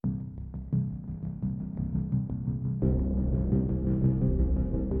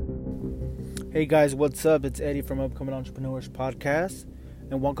Hey guys, what's up? It's Eddie from Upcoming Entrepreneurs Podcast,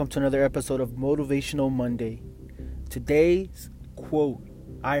 and welcome to another episode of Motivational Monday. Today's quote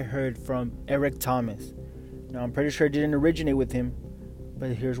I heard from Eric Thomas. Now, I'm pretty sure it didn't originate with him, but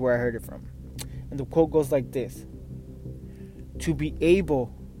here's where I heard it from. And the quote goes like this: to be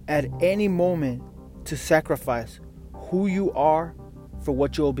able at any moment to sacrifice who you are for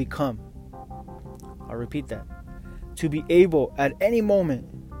what you will become. I'll repeat that. To be able at any moment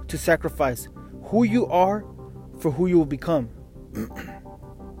to sacrifice who you are for who you will become.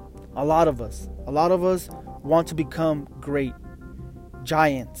 A lot of us want to become great,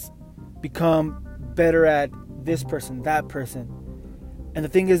 giants, become better at this person, that person. And the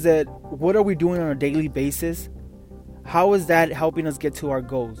thing is that, what are we doing on a daily basis? How is that helping us get to our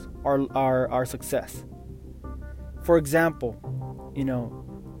goals, our success? For example,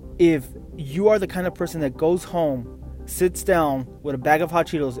 if you are the kind of person that goes home, sits down with a bag of hot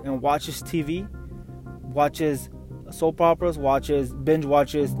Cheetos and watches TV, watches soap operas, binge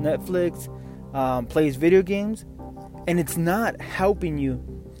watches Netflix, plays video games, and it's not helping you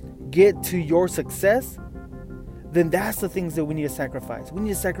get to your success, then that's the things that we need to sacrifice. We need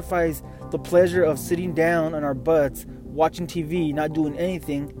to sacrifice the pleasure of sitting down on our butts, watching TV, not doing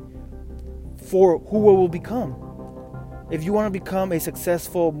anything, for who we will become. If you want to become a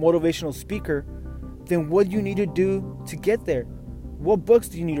successful motivational speaker, then what do you need to do to get there? What books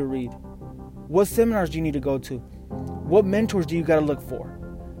do you need to read? What seminars do you need to go to? What mentors do you got to look for?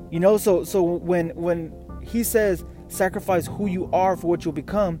 So when he says sacrifice who you are for what you'll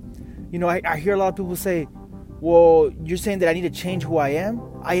become, I hear a lot of people say, well, you're saying that I need to change who I am?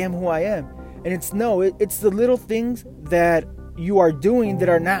 I am who I am. And it's the little things that you are doing that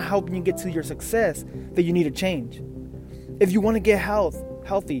are not helping you get to your success that you need to change. If you want to get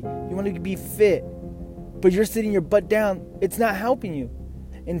healthy, you want to be fit, but you're sitting your butt down, it's not helping you.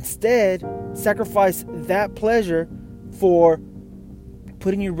 Instead, sacrifice that pleasure for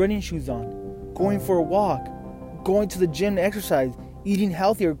putting your running shoes on, going for a walk, going to the gym to exercise, eating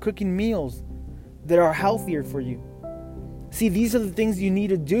healthier, cooking meals that are healthier for you. See, these are the things you need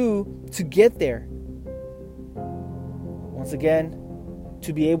to do to get there. Once again,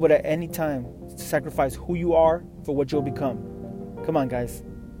 to be able at any time to sacrifice who you are for what you'll become. Come on, guys.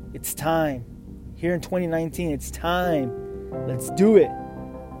 It's time. Here in 2019, it's time. Let's do it.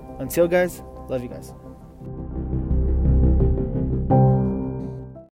 Until, guys, love you guys.